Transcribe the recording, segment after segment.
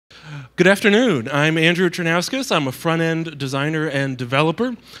Good afternoon. I'm Andrew Chernauskas. I'm a front-end designer and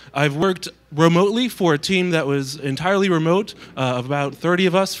developer. I've worked remotely for a team that was entirely remote, of about 30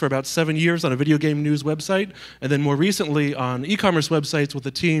 of us for about 7 years on a video game news website, and then more recently on e-commerce websites with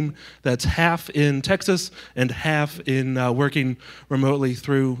a team that's half in Texas and half in working remotely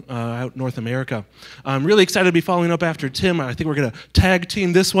throughout North America. I'm really excited to be following up after Tim. I think we're going to tag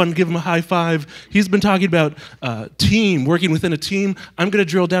team this one, give him a high five. He's been talking about team, working within a team. I'm going to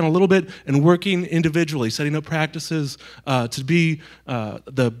drill down a little bit and working individually, setting up practices to be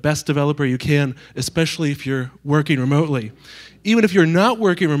the best developer you can, especially if you're working remotely. Even if you're not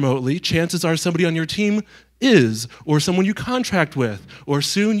working remotely, chances are somebody on your team is, or someone you contract with, or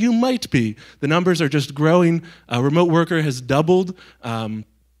soon you might be. The numbers are just growing. A remote worker has doubled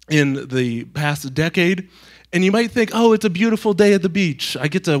in the past decade. And you might think, oh, it's a beautiful day at the beach. I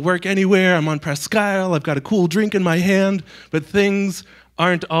get to work anywhere. I'm on Presque Isle. I've got a cool drink in my hand. But things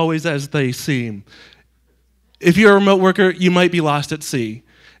aren't always as they seem. If you're a remote worker, you might be lost at sea.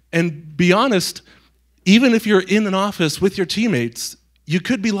 And be honest, even if you're in an office with your teammates, you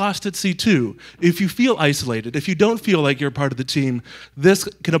could be lost at sea too. If you feel isolated, if you don't feel like you're part of the team, this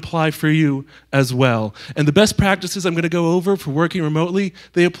can apply for you as well. And the best practices I'm going to go over for working remotely,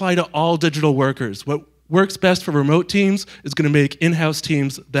 they apply to all digital workers. What works best for remote teams is going to make in-house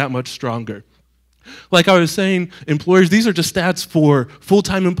teams that much stronger. Like I was saying, employers, these are just stats for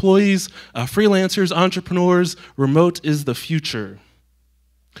full-time employees, freelancers, entrepreneurs. Remote is the future.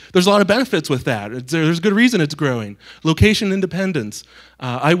 There's a lot of benefits with that. There's a good reason it's growing. Location independence.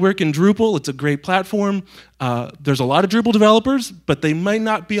 I work in Drupal. It's a great platform. There's a lot of Drupal developers, but they might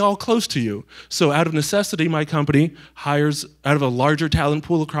not be all close to you. So out of necessity, my company hires out of a larger talent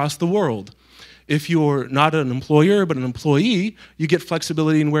pool across the world. If you're not an employer but an employee, you get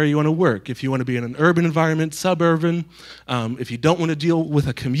flexibility in where you want to work. If you want to be in an urban environment, suburban, if you don't want to deal with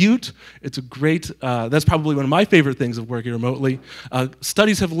a commute, it's a great, that's probably one of my favorite things of working remotely.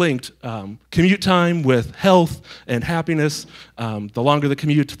 Studies have linked commute time with health and happiness. The longer the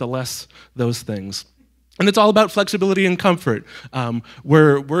commute, the less those things. And it's all about flexibility and comfort.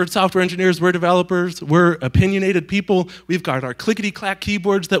 We're software engineers, we're developers, we're opinionated people. We've got our clickety-clack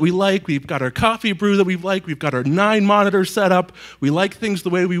keyboards that we like, we've got our coffee brew that we like, we've got our 9 monitors set up, we like things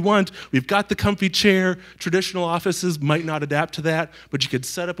the way we want, we've got the comfy chair. Traditional offices might not adapt to that, but you could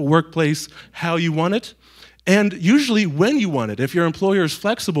set up a workplace how you want it, and usually when you want it. If your employer is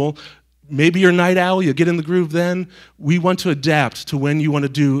flexible, maybe you're a night owl, you get in the groove then. We want to adapt to when you want to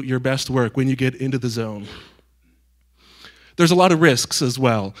do your best work, when you get into the zone. There's a lot of risks as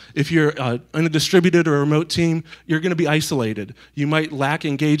well. If you're in a distributed or a remote team, you're going to be isolated. You might lack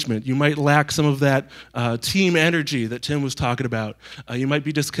engagement. You might lack some of that team energy that Tim was talking about. You might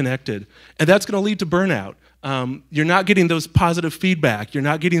be disconnected. And that's going to lead to burnout. You're not getting those positive feedback. You're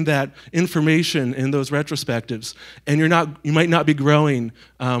not getting that information in those retrospectives. And you might not be growing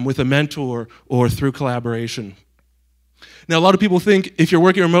with a mentor or through collaboration. Now, a lot of people think if you're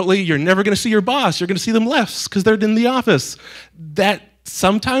working remotely, you're never going to see your boss. You're going to see them less because they're in the office. That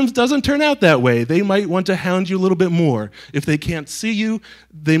sometimes doesn't turn out that way. They might want to hound you a little bit more. If they can't see you,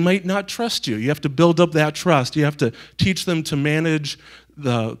 they might not trust you. You have to build up that trust. You have to teach them to manage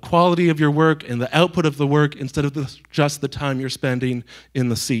the quality of your work and the output of the work instead of just the time you're spending in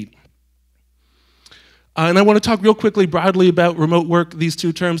the seat. And I want to talk real quickly broadly about remote work, these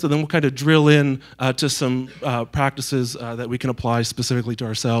two terms, and then we'll kind of drill in to some practices that we can apply specifically to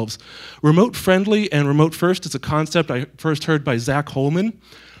ourselves. Remote-friendly and remote-first is a concept I first heard by Zach Holman.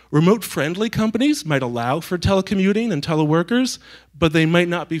 Remote-friendly companies might allow for telecommuting and teleworkers, but they might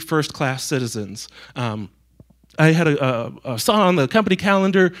not be first-class citizens. I had a saw on the company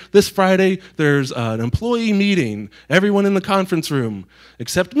calendar this Friday, there's an employee meeting, everyone in the conference room,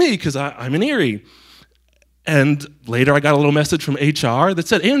 except me, because I'm in Erie. And later I got a little message from HR that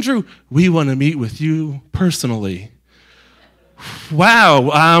said, Andrew, we want to meet with you personally.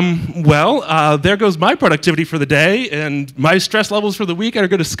 Wow, there goes my productivity for the day, and my stress levels for the week are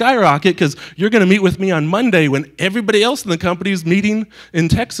going to skyrocket because you're going to meet with me on Monday when everybody else in the company is meeting in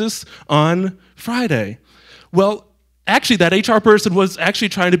Texas on Friday. Well, actually, that HR person was actually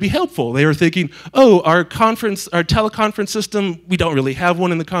trying to be helpful. They were thinking, oh, our teleconference system, we don't really have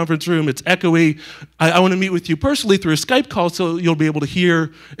one in the conference room. It's echoey. I want to meet with you personally through a Skype call so you'll be able to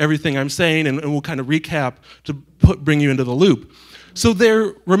hear everything I'm saying, and we'll kind of recap to bring you into the loop. So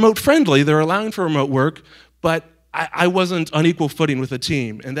they're remote friendly. They're allowing for remote work, but I wasn't on equal footing with a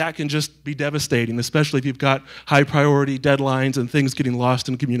team, and that can just be devastating, especially if you've got high priority deadlines and things getting lost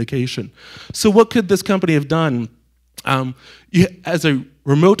in communication. So what could this company have done? As a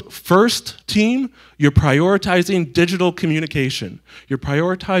remote-first team, you're prioritizing digital communication. You're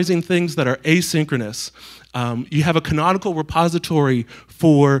prioritizing things that are asynchronous. You have a canonical repository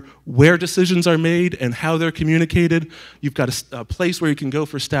for where decisions are made and how they're communicated. You've got a place where you can go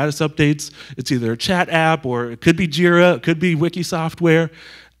for status updates. It's either a chat app, or it could be Jira, it could be Wiki software.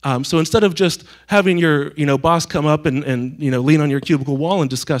 So instead of just having your boss come up and lean on your cubicle wall and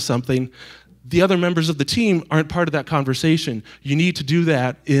discuss something, the other members of the team aren't part of that conversation. You need to do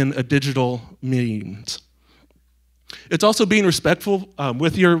that in a digital means. It's also being respectful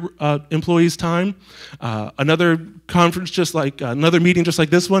with your employees' time. Another meeting just like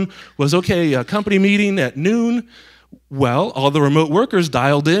this one was, okay, a company meeting at noon. Well, all the remote workers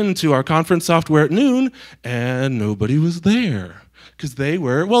dialed in to our conference software at noon, and nobody was there. Because they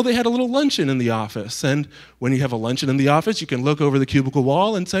had a little luncheon in the office. And when you have a luncheon in the office, you can look over the cubicle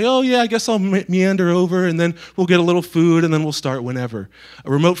wall and say, oh yeah, I guess I'll meander over, and then we'll get a little food, and then we'll start whenever. A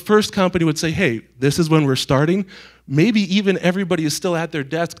remote-first company would say, hey, this is when we're starting. Maybe even everybody is still at their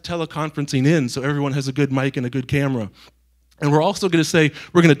desk teleconferencing in, so everyone has a good mic and a good camera. And we're also going to say,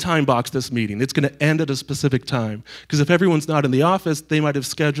 we're going to time box this meeting. It's going to end at a specific time. Because if everyone's not in the office, they might have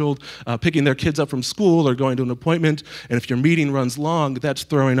scheduled picking their kids up from school or going to an appointment. And if your meeting runs long, that's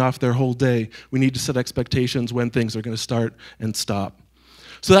throwing off their whole day. We need to set expectations when things are going to start and stop.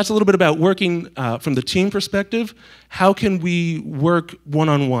 So that's a little bit about working from the team perspective. How can we work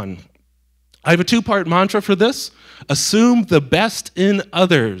one-on-one? I have a two-part mantra for this. Assume the best in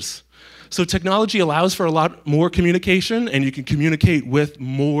others. So technology allows for a lot more communication, and you can communicate with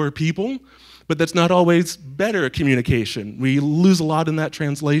more people, but that's not always better communication. We lose a lot in that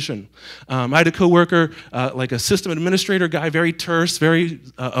translation. I had a coworker, like a system administrator guy, very terse, very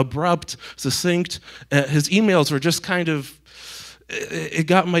abrupt, succinct. His emails were just kind of, it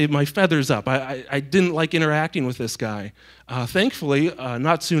got my feathers up. I didn't like interacting with this guy. Thankfully,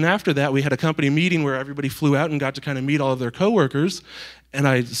 not soon after that, we had a company meeting where everybody flew out and got to kind of meet all of their coworkers. And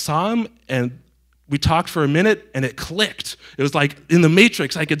I saw him, and we talked for a minute, and it clicked. It was like in the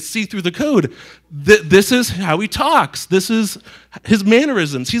Matrix. I could see through the code. This is how he talks. This is his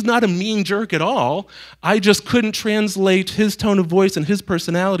mannerisms. He's not a mean jerk at all. I just couldn't translate his tone of voice and his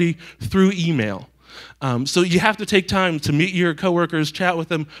personality through email. So you have to take time to meet your coworkers, chat with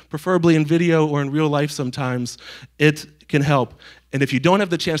them, preferably in video or in real life sometimes. It can help. And if you don't have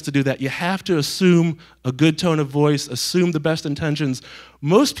the chance to do that, you have to assume a good tone of voice, assume the best intentions.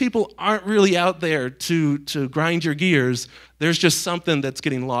 Most people aren't really out there to grind your gears. There's just something that's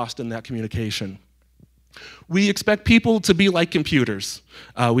getting lost in that communication. We expect people to be like computers.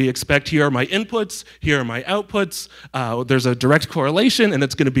 We expect, here are my inputs, here are my outputs. There's a direct correlation, and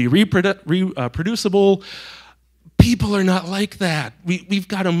it's going to be reproducible. People are not like that. We've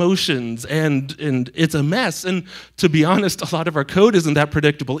got emotions, and it's a mess. And to be honest, a lot of our code isn't that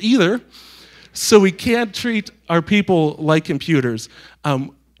predictable either. So we can't treat our people like computers.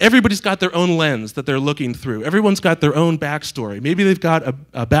 Everybody's got their own lens that they're looking through. Everyone's got their own backstory. Maybe they've got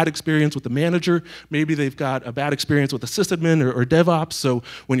a bad experience with the manager. Maybe they've got a bad experience with the sysadmin or DevOps. So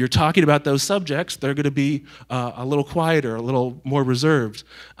when you're talking about those subjects, they're going to be a little quieter, a little more reserved.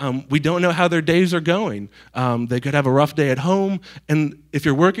 We don't know how their days are going. They could have a rough day at home. And if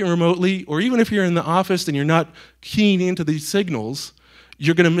you're working remotely, or even if you're in the office and you're not keying into these signals,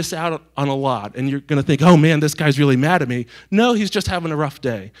 you're going to miss out on a lot, and you're going to think, oh man, this guy's really mad at me. No, he's just having a rough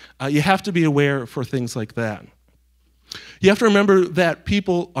day. You have to be aware for things like that. You have to remember that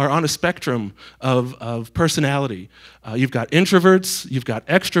people are on a spectrum of personality. You've got introverts, you've got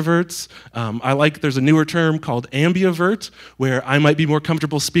extroverts. There's a newer term called ambivert, where I might be more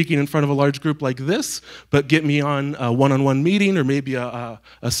comfortable speaking in front of a large group like this, but get me on a one-on-one meeting or maybe a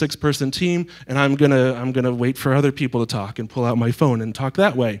six-person team, and I'm gonna wait for other people to talk and pull out my phone and talk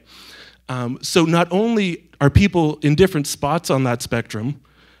that way. So not only are people in different spots on that spectrum,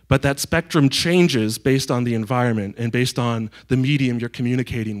 but that spectrum changes based on the environment and based on the medium you're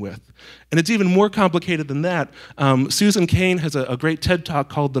communicating with. And it's even more complicated than that. Susan Cain has a great TED Talk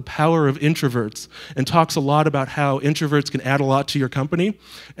called The Power of Introverts, and talks a lot about how introverts can add a lot to your company.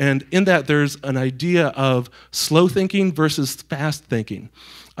 And in that, there's an idea of slow thinking versus fast thinking.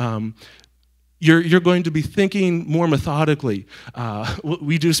 You're going to be thinking more methodically.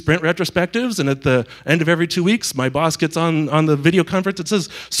 We do sprint retrospectives, and at the end of every 2 weeks, my boss gets on the video conference and says,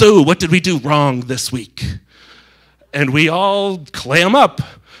 so what did we do wrong this week? And we all clam up.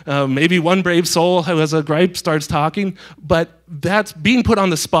 Maybe one brave soul who has a gripe starts talking, but that's being put on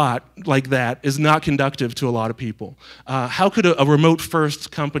the spot like that is not conducive to a lot of people. How could a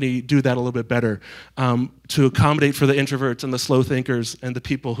remote-first company do that a little bit better to accommodate for the introverts and the slow thinkers and the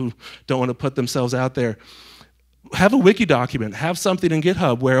people who don't want to put themselves out there? have a wiki document, have something in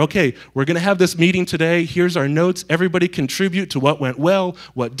GitHub where, okay, we're going to have this meeting today, here's our notes, everybody contribute to what went well,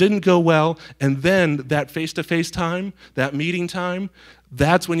 what didn't go well, and then that face-to-face time, that meeting time,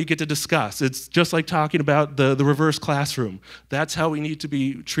 that's when you get to discuss. It's just like talking about the reverse classroom. That's how we need to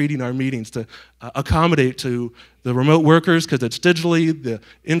be treating our meetings, to accommodate to the remote workers because it's digitally, the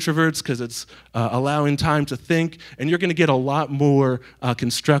introverts because it's allowing time to think, and you're going to get a lot more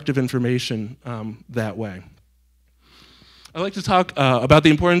constructive information that way. I'd like to talk about the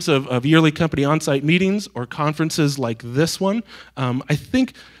importance of yearly company on-site meetings or conferences like this one.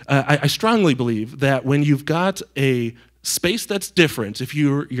 I strongly believe that when you've got a space that's different, if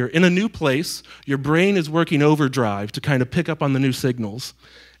you're in a new place, your brain is working overdrive to kind of pick up on the new signals.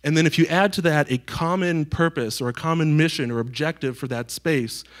 And then if you add to that a common purpose or a common mission or objective for that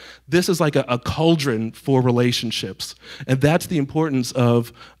space, this is like a cauldron for relationships. And that's the importance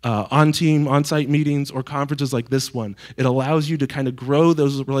of on-team, on-site meetings or conferences like this one. It allows you to kind of grow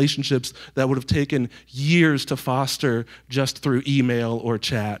those relationships that would have taken years to foster just through email or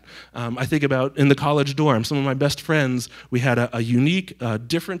chat. I think about in the college dorm, some of my best friends, we had a unique,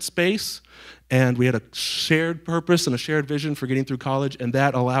 different space, and we had a shared purpose and a shared vision for getting through college, and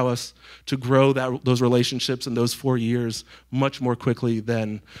that allowed us to grow those relationships in those 4 years much more quickly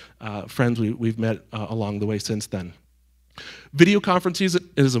than friends we've met along the way since then. Video conferences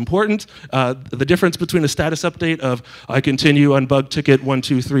is important. The difference between a status update of I continue on bug ticket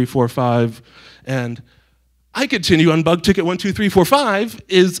 12345 and I continue on bug ticket 12345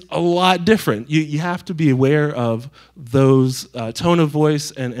 is a lot different. You have to be aware of those tone of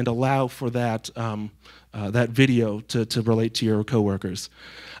voice and allow for that, that video to relate to your coworkers.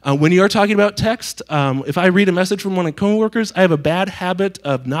 When you are talking about text, if I read a message from one of my coworkers, I have a bad habit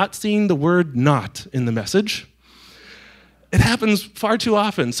of not seeing the word not in the message. It happens far too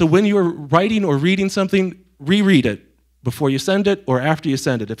often. So when you're writing or reading something, reread it before you send it or after you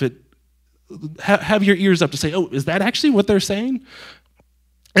send it. If it have your ears up to say, oh, is that actually what they're saying?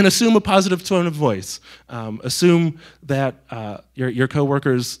 And assume a positive tone of voice. Assume that your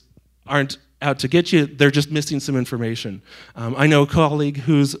coworkers aren't out to get you, they're just missing some information. I know a colleague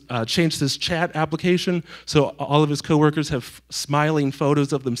who's changed his chat application, so all of his coworkers have smiling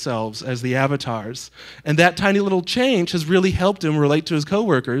photos of themselves as the avatars. And that tiny little change has really helped him relate to his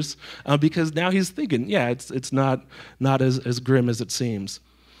coworkers because now he's thinking, yeah, it's not as grim as it seems.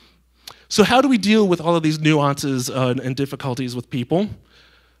 So how do we deal with all of these nuances and difficulties with people?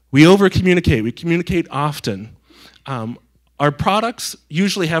 We over-communicate. We communicate often. Our products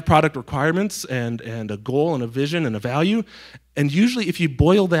usually have product requirements and a goal and a vision and a value. And usually if you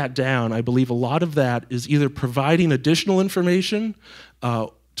boil that down, I believe a lot of that is either providing additional information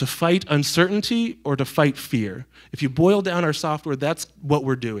to fight uncertainty or to fight fear. If you boil down our software, that's what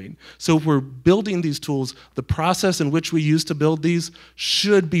we're doing. So if we're building these tools, the process in which we use to build these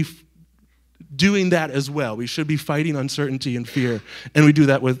should be doing that as well. We should be fighting uncertainty and fear, and we do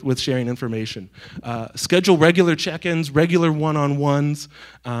that with sharing information. Schedule regular check-ins, regular one-on-ones.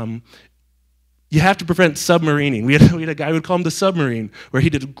 You have to prevent submarining. We had a guy who would call him the submarine, where he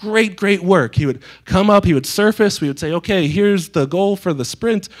did great work. He would come up, he would surface, we would say, okay, here's the goal for the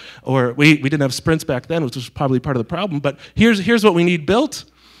sprint, or we didn't have sprints back then, which was probably part of the problem, but here's what we need built,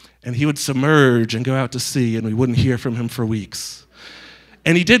 and he would submerge and go out to sea, and we wouldn't hear from him for weeks.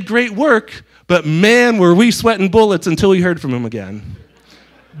 And he did great work, but man, were we sweating bullets until we heard from him again.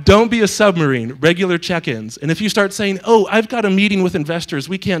 Don't be a submarine, regular check-ins. And if you start saying, oh, I've got a meeting with investors,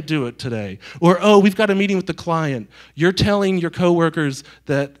 we can't do it today. Or, oh, we've got a meeting with the client. You're telling your coworkers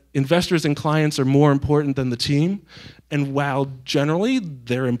that investors and clients are more important than the team. And while generally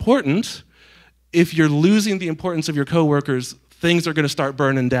they're important, if you're losing the importance of your coworkers, things are going to start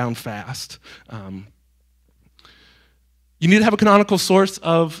burning down fast. You need to have a canonical source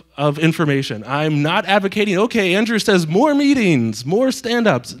of information. I'm not advocating, okay, Andrew says more meetings, more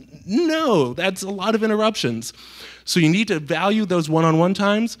stand-ups. No, that's a lot of interruptions. So you need to value those one-on-one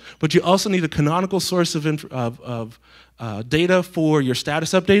times, but you also need a canonical source of data for your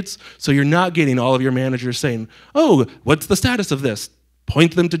status updates, so you're not getting all of your managers saying, oh, what's the status of this?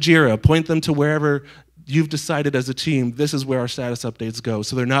 Point them to Jira, point them to wherever you've decided as a team, this is where our status updates go,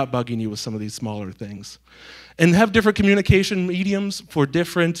 so they're not bugging you with some of these smaller things. And have different communication mediums for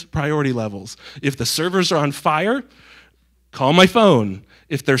different priority levels. If the servers are on fire, call my phone.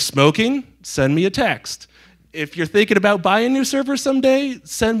 If they're smoking, send me a text. If you're thinking about buying a new server someday,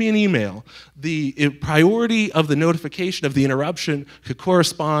 send me an email. The priority of the notification of the interruption could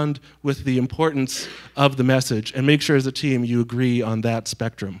correspond with the importance of the message, and make sure as a team you agree on that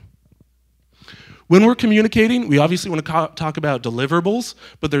spectrum. When we're communicating, we obviously want to talk about deliverables,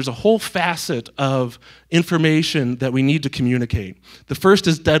 but there's a whole facet of information that we need to communicate. The first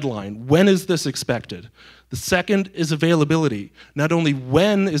is deadline. When is this expected? The second is availability. Not only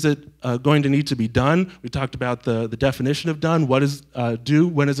when is it going to need to be done, we talked about the definition of done, what is due,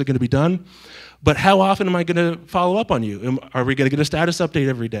 when is it going to be done, but how often am I going to follow up on you? Are we going to get a status update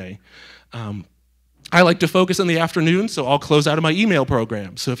every day? I like to focus in the afternoon, so I'll close out of my email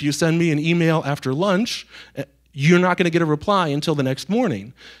program. So if you send me an email after lunch, you're not going to get a reply until the next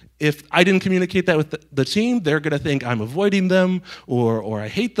morning. If I didn't communicate that with the team, they're going to think I'm avoiding them, or I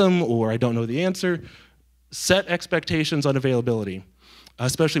hate them, or I don't know the answer. Set expectations on availability,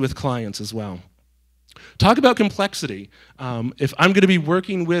 especially with clients as well. Talk about complexity. If I'm going to be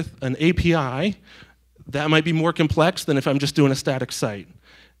working with an API, that might be more complex than if I'm just doing a static site.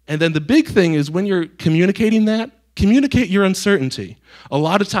 And then the big thing is when you're communicating that, communicate your uncertainty. A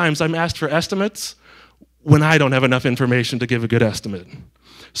lot of times I'm asked for estimates when I don't have enough information to give a good estimate.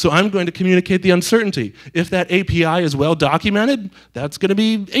 So I'm going to communicate the uncertainty. If that API is well documented, that's going to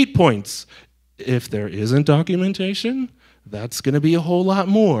be 8 points. If there isn't documentation, that's going to be a whole lot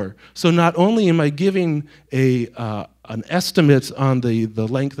more. So not only am I giving an estimate on the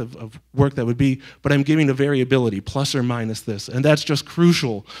length of work that would be, but I'm giving a variability, plus or minus this. And that's just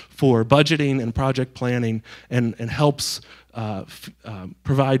crucial for budgeting and project planning and helps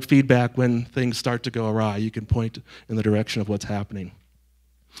provide feedback when things start to go awry. You can point in the direction of what's happening.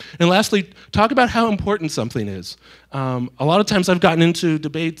 And lastly, talk about how important something is. A lot of times I've gotten into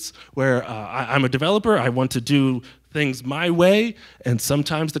debates where I'm a developer, I want to do things my way, and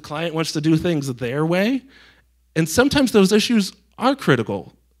sometimes the client wants to do things their way. And sometimes those issues are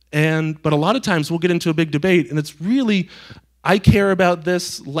critical. But a lot of times we'll get into a big debate, and it's really, I care about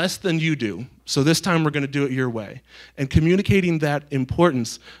this less than you do, so this time we're going to do it your way. And communicating that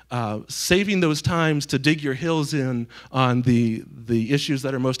importance, saving those times to dig your heels in on the issues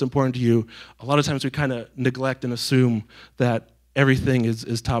that are most important to you, a lot of times we kind of neglect and assume that everything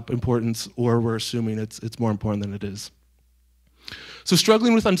is top importance, or we're assuming it's more important than it is. So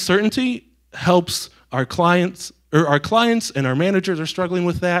struggling with uncertainty helps our clients and our managers are struggling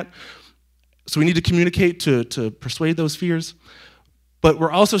with that. So we need to communicate to persuade those fears. But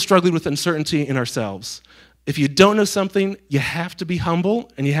we're also struggling with uncertainty in ourselves. If you don't know something, you have to be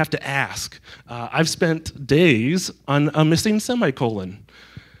humble and you have to ask. I've spent days on a missing semicolon.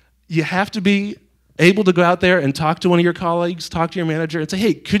 You have to be able to go out there and talk to one of your colleagues, talk to your manager, and say,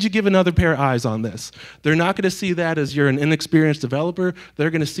 hey, could you give another pair of eyes on this? They're not going to see that as you're an inexperienced developer. They're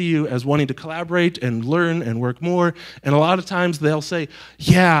going to see you as wanting to collaborate and learn and work more. And a lot of times they'll say,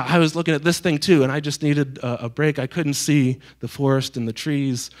 yeah, I was looking at this thing too, and I just needed a break. I couldn't see the forest and the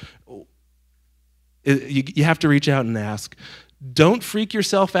trees. You have to reach out and ask. Don't freak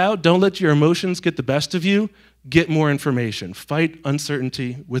yourself out. Don't let your emotions get the best of you. Get more information. Fight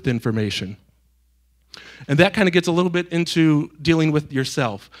uncertainty with information. And that kind of gets a little bit into dealing with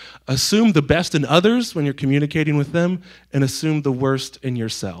yourself. Assume the best in others when you're communicating with them, and assume the worst in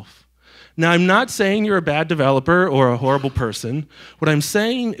yourself. Now, I'm not saying you're a bad developer or a horrible person. What I'm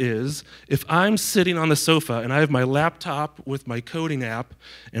saying is, if I'm sitting on the sofa and I have my laptop with my coding app,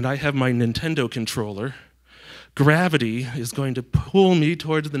 and I have my Nintendo controller, gravity is going to pull me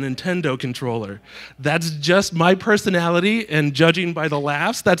towards the Nintendo controller. That's just my personality, and judging by the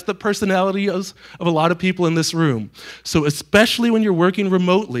laughs, that's the personality of a lot of people in this room. So especially when you're working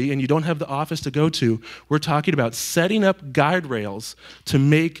remotely and you don't have the office to go to, we're talking about setting up guide rails to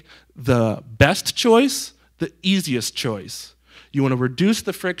make the best choice the easiest choice. You want to reduce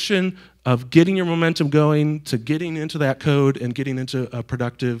the friction of getting your momentum going to getting into that code and getting into a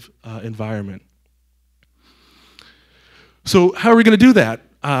productive environment. So how are we going to do that?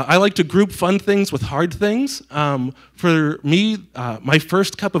 I like to group fun things with hard things. For me, my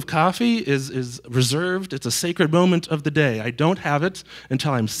first cup of coffee is reserved. It's a sacred moment of the day. I don't have it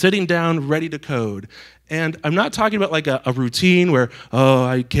until I'm sitting down ready to code. And I'm not talking about like a routine where, oh,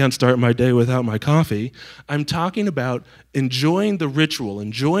 I can't start my day without my coffee. I'm talking about enjoying the ritual,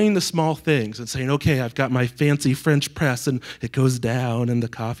 enjoying the small things, and saying, okay, I've got my fancy French press, and it goes down, and the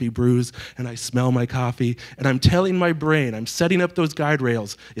coffee brews, and I smell my coffee, and I'm telling my brain, I'm setting up those guide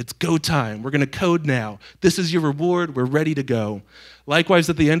rails. It's go time. We're going to code now. This is your reward. We're ready to go. Likewise,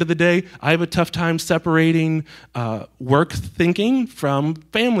 at the end of the day, I have a tough time separating work thinking from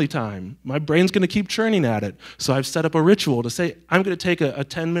family time. My brain's going to keep churning at it. So I've set up a ritual to say, I'm going to take a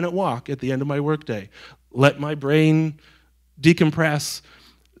 10-minute walk at the end of my workday. Let my brain decompress,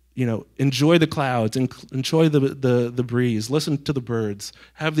 enjoy the clouds, enjoy the breeze, listen to the birds,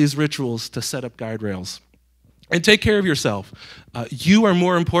 have these rituals to set up guide rails. And take care of yourself. You are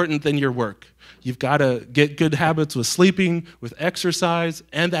more important than your work. You've got to get good habits with sleeping, with exercise,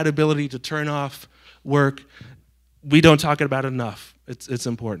 and that ability to turn off work. We don't talk about it enough. It's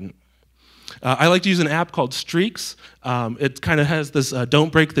important. I like to use an app called Streaks. It kind of has this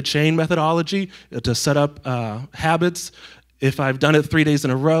don't break the chain methodology to set up habits. If I've done it 3 days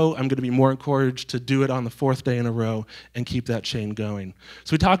in a row, I'm going to be more encouraged to do it on the 4th day in a row and keep that chain going.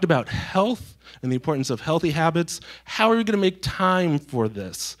 So we talked about health and the importance of healthy habits. How are we going to make time for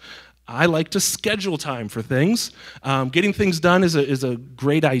this? I like to schedule time for things. Getting things done is a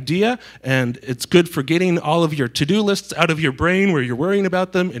great idea, and it's good for getting all of your to-do lists out of your brain where you're worrying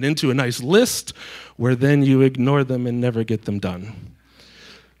about them and into a nice list where then you ignore them and never get them done.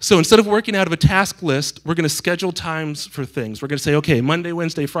 So instead of working out of a task list, we're going to schedule times for things. We're going to say, okay, Monday,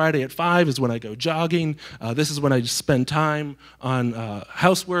 Wednesday, Friday at 5 is when I go jogging. This is when I spend time on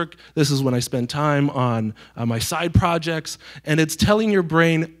housework. This is when I spend time on my side projects. And it's telling your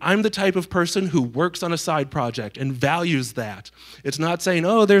brain, I'm the type of person who works on a side project and values that. It's not saying,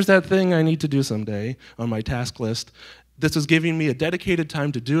 oh, there's that thing I need to do someday on my task list. This is giving me a dedicated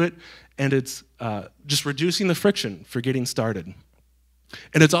time to do it, and it's just reducing the friction for getting started.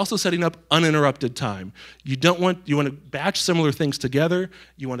 And it's also setting up uninterrupted time. You want to batch similar things together.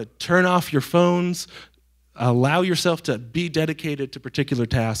 You want to turn off your phones, allow yourself to be dedicated to particular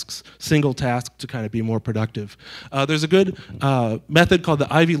tasks, single tasks to kind of be more productive. There's a good method called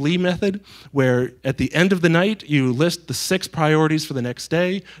the Ivy Lee method, where at the end of the night, you list the 6 priorities for the next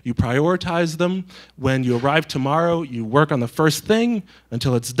day, you prioritize them. When you arrive tomorrow, you work on the first thing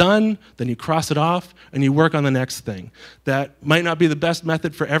until it's done, then you cross it off, and you work on the next thing. That might not be the best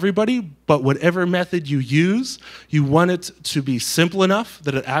method for everybody, but whatever method you use, you want it to be simple enough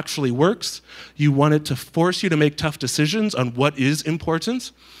that it actually works. You want it to force you to make tough decisions on what is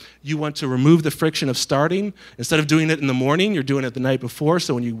important. You want to remove the friction of starting. Instead of doing it in the morning, you're doing it the night before,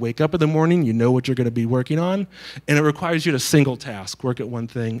 so when you wake up in the morning, you know what you're going to be working on. And it requires you to single task, work at one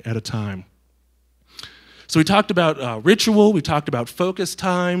thing at a time. So we talked about ritual, we talked about focus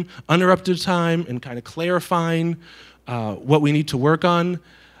time, uninterrupted time, and kind of clarifying what we need to work on.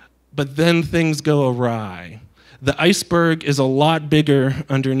 But then things go awry. The iceberg is a lot bigger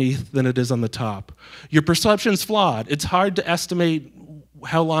underneath than it is on the top. Your perception's flawed. It's hard to estimate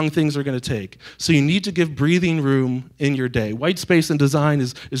how long things are going to take. So you need to give breathing room in your day. White space in design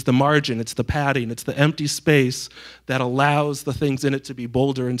is the margin, it's the padding, it's the empty space that allows the things in it to be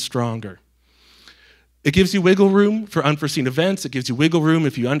bolder and stronger. It gives you wiggle room for unforeseen events. It gives you wiggle room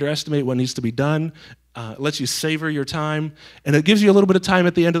if you underestimate what needs to be done. It lets you savor your time. And it gives you a little bit of time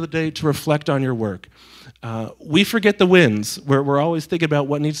at the end of the day to reflect on your work. We forget the wins. We're always thinking about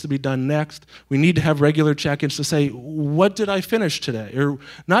what needs to be done next. We need to have regular check-ins to say, what did I finish today? Or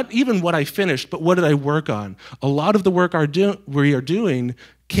not even what I finished, but what did I work on? A lot of the work we are doing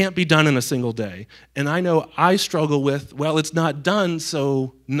can't be done in a single day. And I know I struggle with, well, it's not done,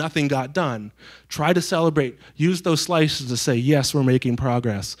 so nothing got done. Try to celebrate. Use those slices to say, yes, we're making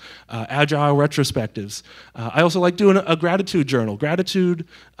progress. Agile retrospectives. I also like doing a gratitude journal. Gratitude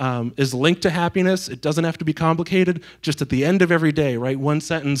is linked to happiness. It doesn't have to be complicated. Just at the end of every day, write one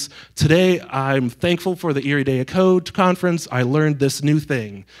sentence. Today, I'm thankful for the Erie Day of Code conference. I learned this new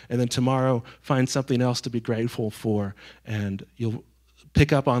thing. And then tomorrow, find something else to be grateful for. And you'll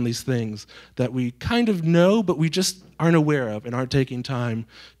pick up on these things that we kind of know, but we just aren't aware of and aren't taking time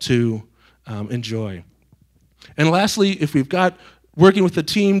to enjoy. And lastly, if we've got working with the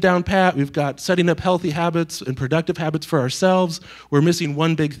team down pat, we've got setting up healthy habits and productive habits for ourselves, we're missing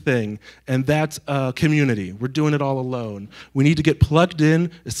one big thing, and that's community. We're doing it all alone. We need to get plugged in,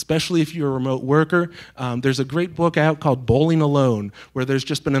 especially if you're a remote worker. There's a great book out called Bowling Alone, where there's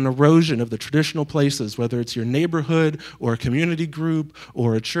just been an erosion of the traditional places, whether it's your neighborhood or a community group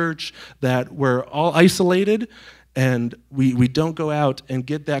or a church, that we're all isolated and we don't go out and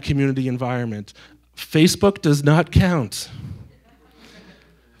get that community environment. Facebook does not count.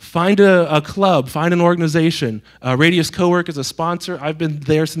 Find a club, find an organization. Radius Cowork is a sponsor. I've been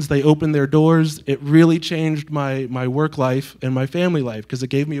there since they opened their doors. It really changed my work life and my family life because it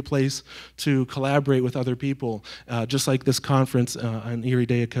gave me a place to collaborate with other people, just like this conference on Erie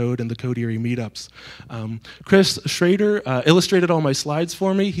Day of Code and the Code Erie meetups. Chris Schrader illustrated all my slides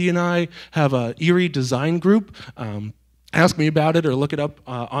for me. He and I have a Erie design group. Ask me about it or look it up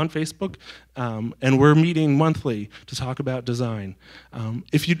on Facebook, and we're meeting monthly to talk about design.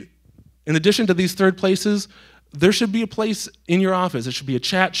 In addition to these third places, there should be a place in your office. It should be a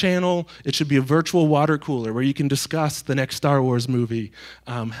chat channel. It should be a virtual water cooler where you can discuss the next Star Wars movie.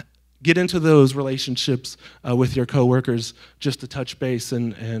 Get into those relationships with your coworkers just to touch base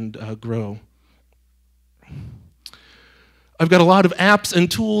and grow. I've got a lot of apps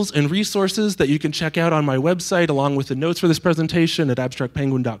and tools and resources that you can check out on my website, along with the notes for this presentation at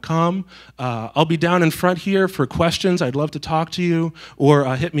abstractpenguin.com. I'll be down in front here for questions. I'd love to talk to you,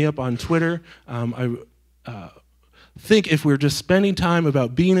 or hit me up on Twitter. I think if we're just spending time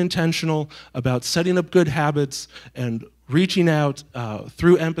about being intentional, about setting up good habits, and reaching out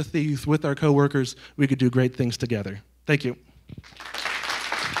through empathy with our coworkers, we could do great things together. Thank you.